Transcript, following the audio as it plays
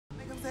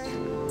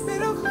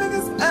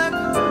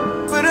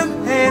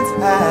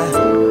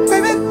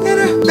Baby in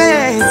her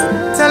face.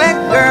 Tell that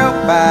girl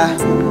bye.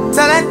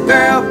 Tell that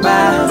girl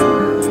bye.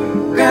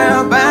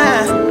 Girl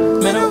bye.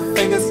 Middle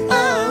fingers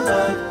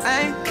up.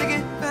 I ain't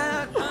thinking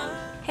about.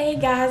 Hey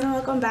guys, and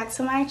welcome back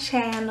to my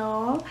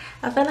channel.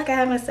 I feel like I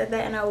haven't said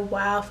that in a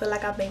while. I feel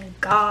like I've been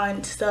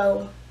gone,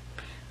 so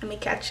let me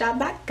catch y'all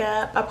back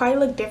up. I probably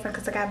look different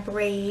because I got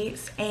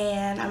braids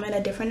and I'm in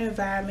a different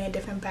environment,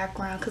 different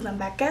background because I'm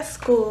back at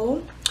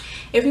school.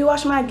 If you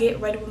watch my Get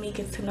Ready With Me,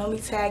 Get to Know Me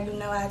tag, you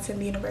know I attend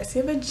the University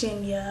of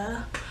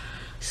Virginia.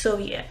 So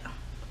yeah,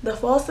 the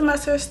fall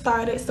semester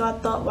started, so I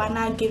thought why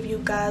not give you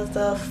guys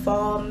a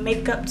fall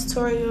makeup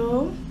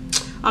tutorial.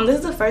 This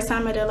is the first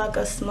time I did like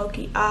a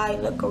smoky eye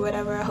look or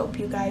whatever. I hope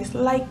you guys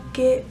like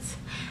it.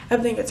 I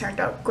think it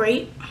turned out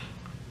great.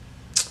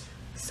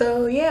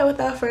 So yeah,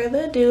 without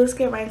further ado, let's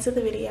get right into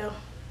the video.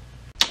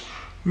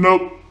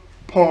 Nope.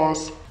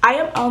 Pause. I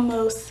am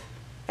almost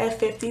at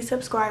 50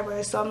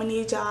 subscribers, so I'm gonna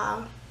need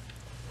y'all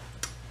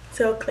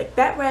to click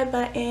that red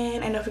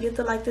button and don't forget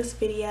to like this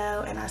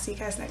video, and I'll see you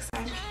guys next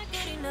time.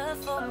 Enough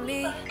for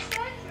me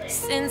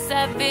since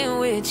I've been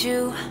with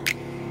you.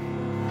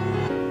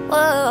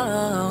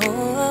 Whoa.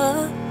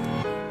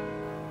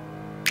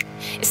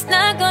 It's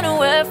not gonna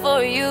work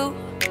for you.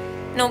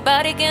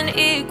 Nobody can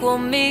equal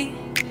me.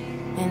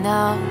 And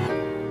now,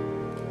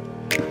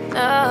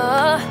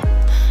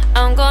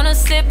 I'm gonna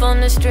sip on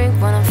this drink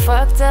when I'm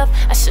fucked up.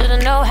 I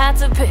should've known how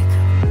to pick.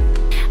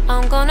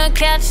 I'm gonna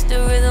catch the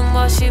rhythm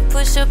while she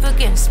push up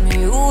against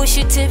me. Ooh,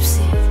 she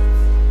tipsy.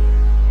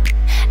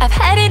 I've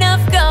had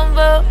enough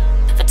gumbo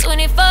for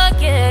 24,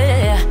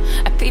 yeah.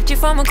 I peeped you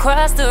from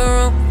across the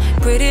room.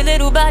 Pretty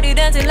little body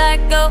dancing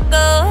like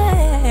go-go.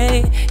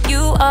 Hey,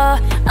 you are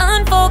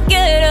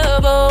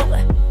unforgettable.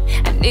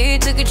 I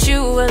need to get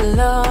you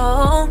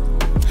alone.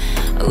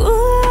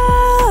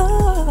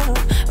 Ooh,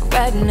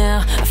 right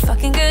now, a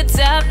fucking good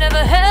time,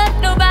 never hurt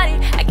nobody.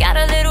 I got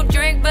a little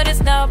drink, but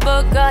it's not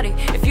Bacardi.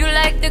 If you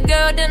like the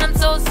girl, then I'm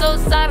so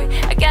sorry.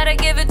 I gotta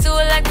give it to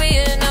her like we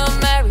in a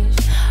marriage.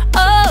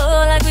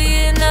 Oh, like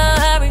we in a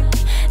hurry.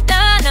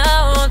 Nah,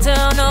 I won't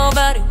tell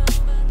nobody.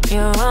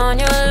 You're on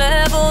your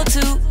level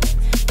too,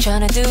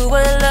 tryna do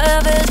what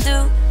lovers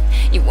do.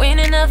 You ain't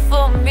enough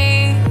for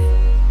me,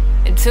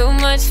 and too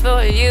much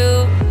for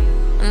you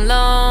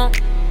alone.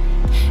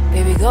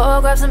 Baby, go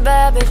grab some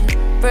bad bitches,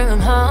 bring them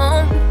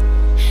home.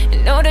 You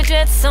know the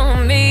jet's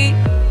on me.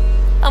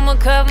 I'ma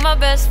cut my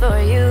best for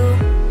you,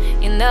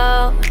 you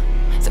know.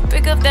 So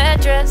pick up that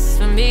dress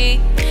for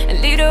me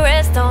and leave the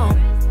rest on.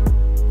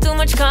 Too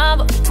much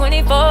combo,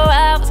 24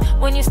 hours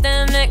when you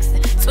stand next to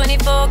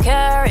 24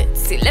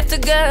 carats. He left a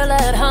girl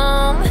at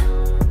home.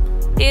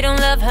 He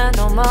don't love her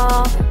no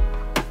more.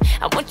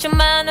 I want your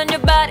mind on your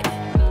body.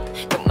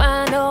 Don't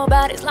mind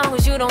nobody as long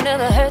as you don't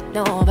ever hurt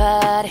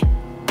nobody.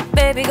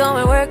 Baby, go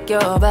and work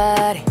your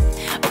body.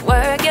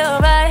 Work your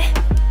body.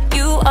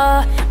 You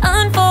are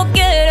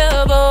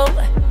unforgettable.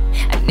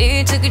 I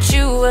need to get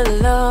you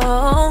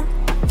alone.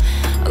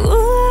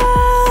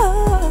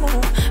 Ooh,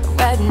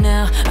 right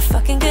now, a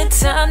fucking good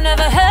time,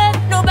 never hurt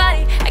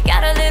nobody. I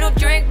got a little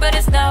drink, but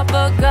it's not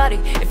Bacardi.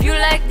 If you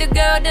like the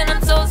girl, then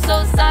I'm so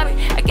sorry.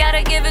 I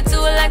gotta give it to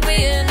her like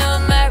we in a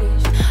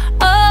marriage.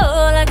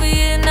 Oh, like we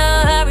in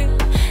a hurry.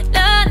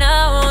 Nah,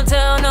 I won't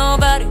tell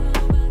nobody.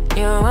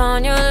 You're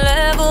on your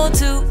level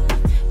too,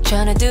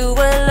 tryna do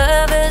what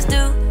lovers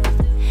do.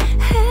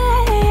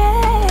 Hey,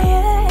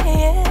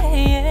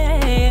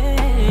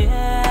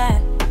 yeah.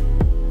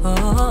 Oh,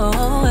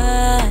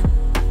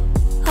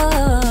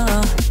 oh.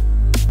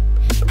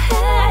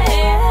 Hey,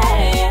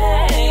 yeah.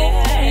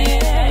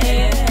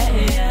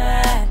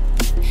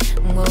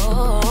 Oh,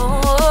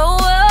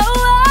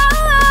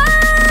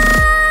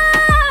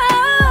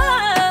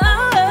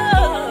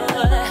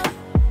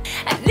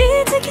 I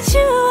need to get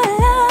you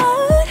alone.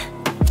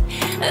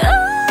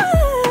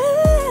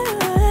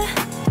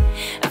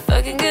 A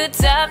fucking good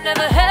time,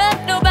 never hurt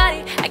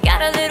nobody. I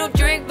got a little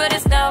drink, but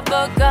it's not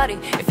Bacardi.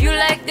 If you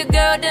like the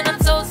girl, then I'm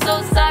so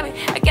sorry.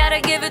 I gotta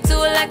give it to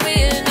her like we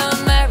in a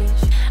marriage.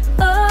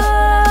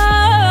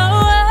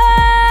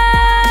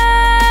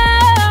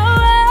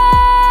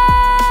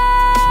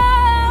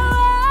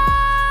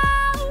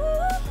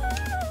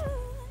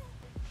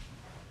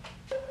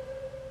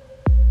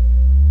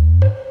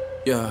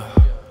 Yeah,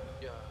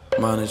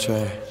 money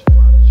tray.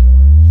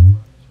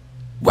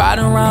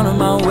 Riding around in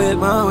my whip,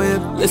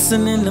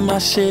 listening to my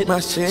shit.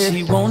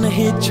 She wanna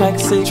hit track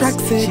 6.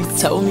 She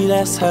told me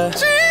that's her.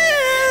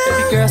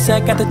 Every girl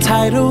said I got the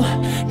title.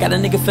 Got a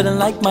nigga feeling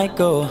like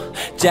Michael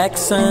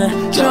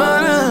Jackson,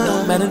 Jordan.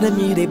 Don't matter to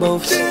me, they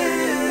both.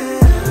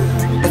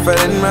 If I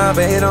didn't rob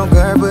it on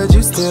girl, would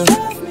you still?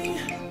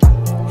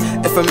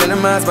 If I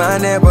minimize my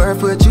net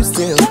worth, would you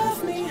still?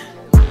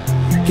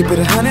 Keep it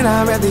 100,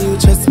 I'd rather you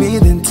trust me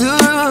than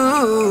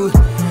 2.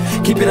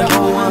 Keep it a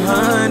whole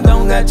 100,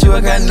 don't got you,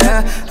 I got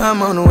now.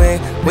 I'm on the way,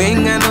 we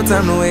ain't got no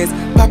time to waste.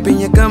 Poppin'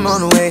 your gum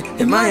on the way,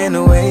 am I in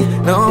the way?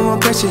 No more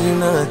pressure, you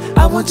none,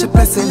 I want your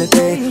blessing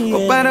today.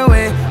 Oh, by the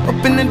way,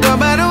 open the door,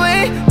 by the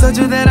way. Told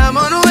you that I'm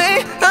on the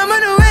way, I'm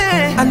on the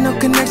way. I know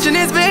connection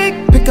is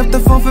big, pick up the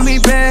phone for me,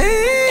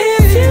 babe.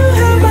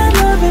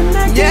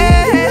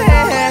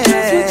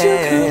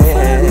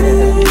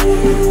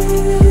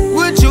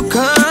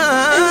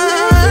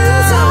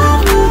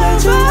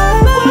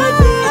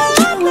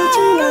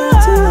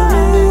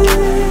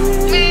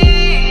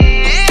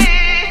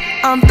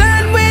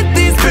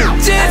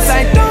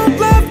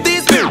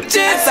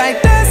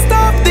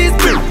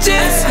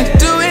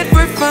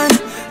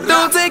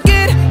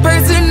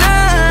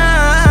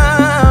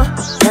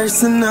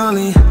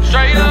 personally.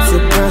 I'm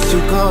surprised you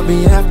called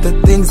me after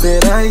things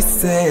that I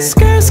said.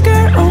 Skirt,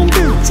 skirt on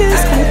bitches.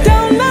 I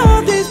don't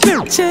know these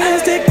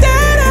bitches. Take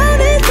that on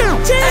these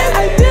bitches.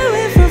 I do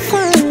it for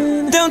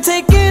fun. Don't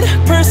take it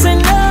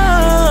personal.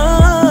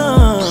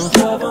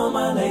 Love on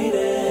my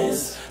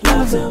ladies.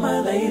 Love to my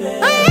ladies.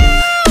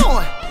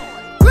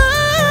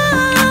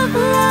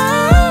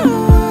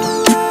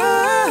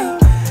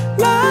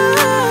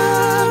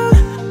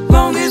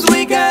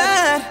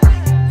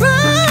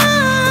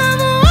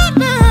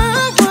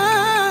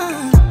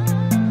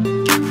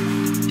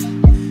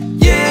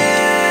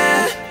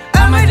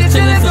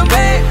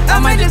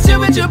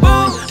 Your boo,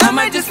 I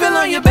might just feel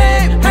on your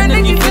babe. Her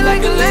neck you feel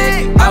like a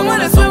leg. I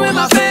wanna swim with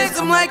my face.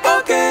 I'm like,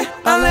 okay,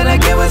 I'll let her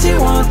get what she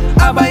wants.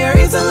 I'll buy her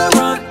East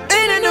Laurent.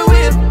 Ain't in the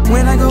whip.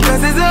 When I go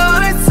past his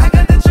horse, I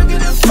got the truck in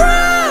the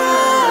front.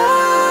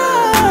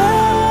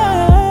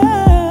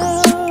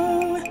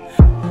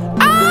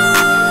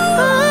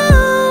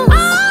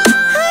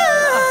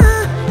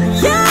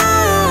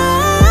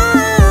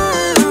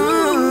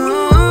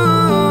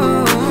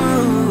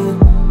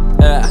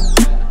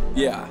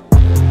 Yeah.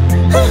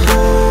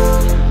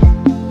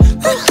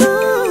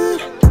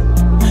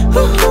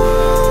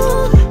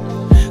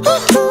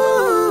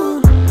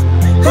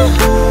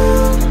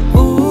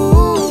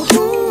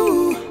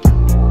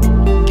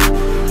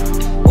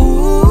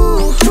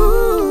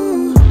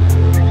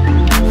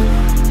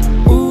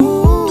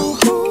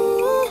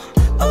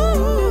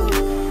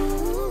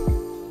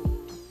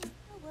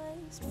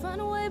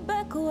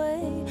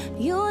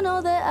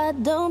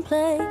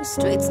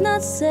 Streets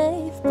not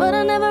safe, but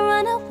I never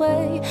run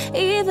away,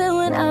 even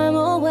when I'm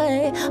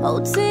away.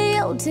 OT,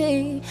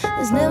 OT,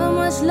 there's never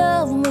much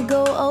love when we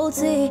go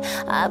OT.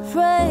 I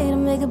pray to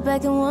make it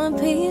back in one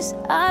piece.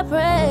 I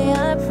pray,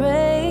 I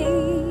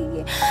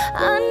pray.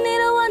 I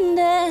need a one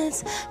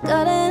dance,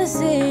 got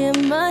Hennessy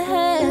in my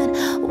hand.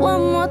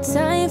 One more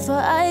time before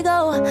I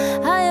go.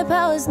 Higher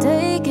powers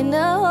taking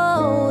a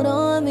hold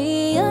on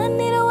me. I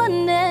need a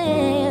one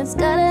dance,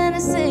 got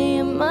Hennessy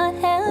in my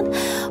hand.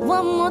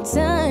 One more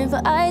time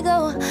before I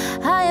go.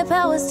 Higher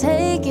powers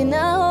taking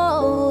a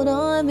hold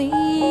on me.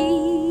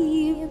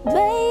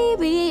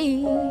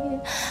 Baby,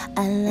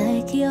 I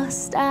like your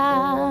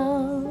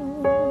style.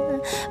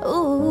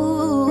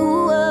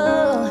 Ooh,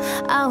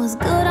 I was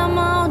good on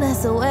my own,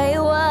 that's the way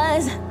it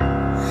was.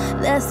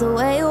 That's the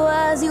way it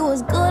was. You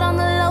was good on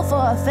the low for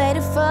a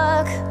faded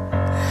fuck.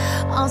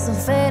 On some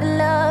faded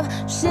love.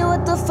 Shit,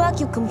 what the fuck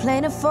you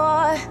complaining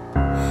for?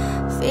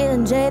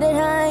 Feeling jaded,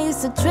 I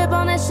used to trip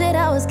on that shit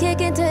I was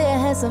kicking to you.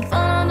 Had some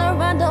fun on the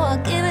run, though I'll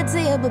give it to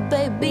you. But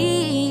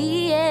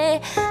baby, yeah,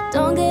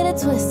 don't get it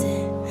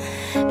twisted.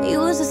 You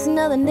was just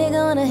another nigga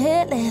on a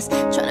hit list,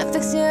 tryna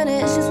fix your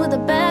issues with a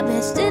bad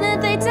bitch.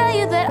 Didn't they tell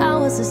you that I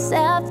was a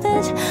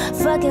savage?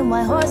 Fucking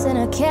white horse in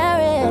a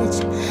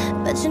carriage.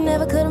 Bet you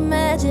never could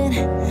imagine.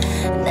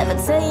 Never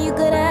tell you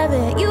could have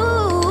it. You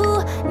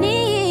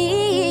needed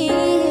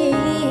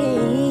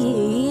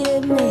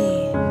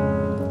me.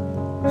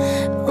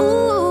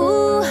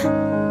 Ooh,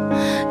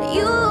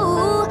 you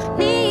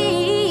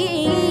needed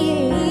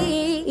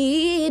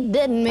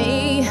me.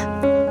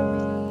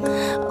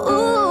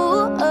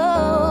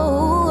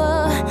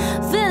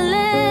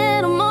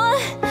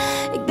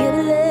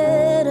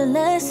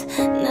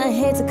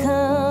 To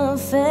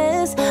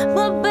confess,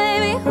 but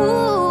baby,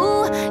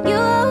 who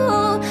you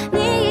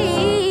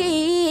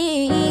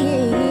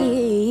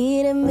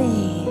needed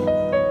me.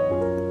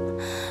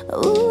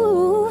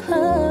 Ooh,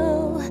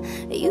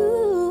 you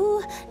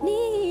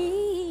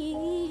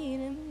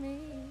needed me.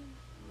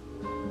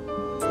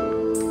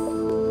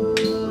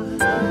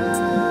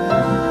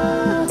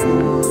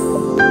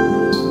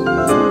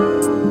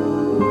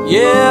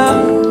 Yeah,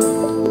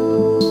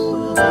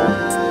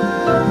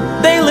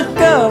 they look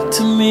up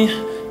to me.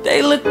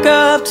 They look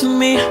up to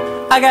me.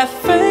 I got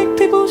fake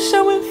people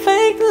showing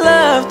fake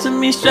love to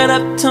me. Straight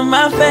up to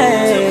my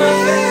face.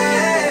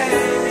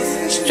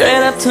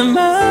 Straight up to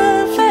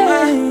my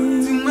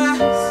face.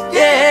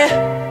 Yeah.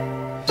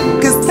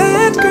 Cause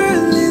that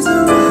girl is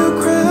a real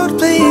crowd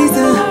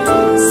pleaser.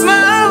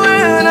 Small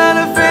world, all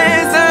the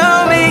friends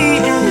on me.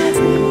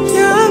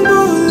 Young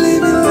boy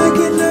living like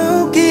an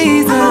old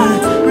geezer.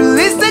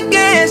 Release the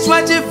cash,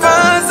 watch it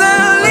fall slowly.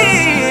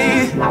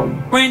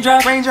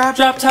 Raindrop, raindrop,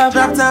 drop top,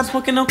 drop top.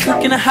 Smoking on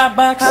cook in a hot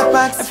box.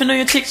 If you know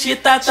your chick, she a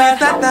thot that.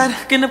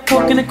 Cooking up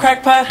coke in a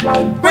crack pot.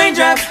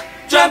 Raindrop,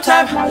 drop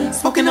top.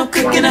 Smoking on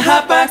cook in a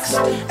hot box.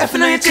 If you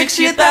know your chick,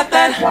 she a thot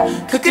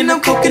that. Cooking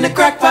up coke in a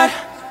crack pot.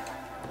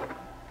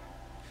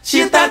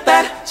 She a thot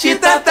that, she a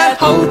thot that.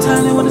 Whole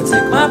time they wanna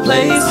take my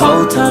place.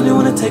 Whole time they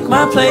wanna take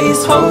my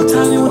place. Whole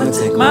time they wanna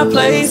take my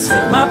place.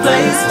 Take my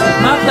place, take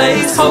my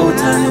place. Whole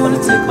time they wanna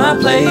take my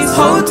place.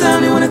 Whole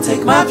time they wanna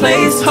take my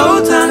place.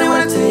 Whole time they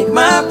wanna take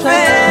my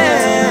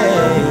place.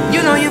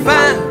 You know you're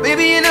fine,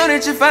 baby, you know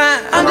that you're fine.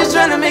 I'm just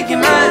trying to make you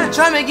mine,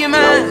 try to make you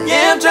mine.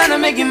 Yeah, I'm trying to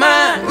make you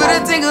mine. With a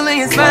tingle in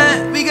your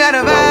spine. We got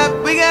a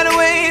vibe, we got a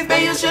wave,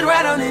 baby, you should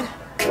ride on it.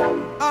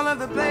 All of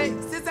the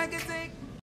places I can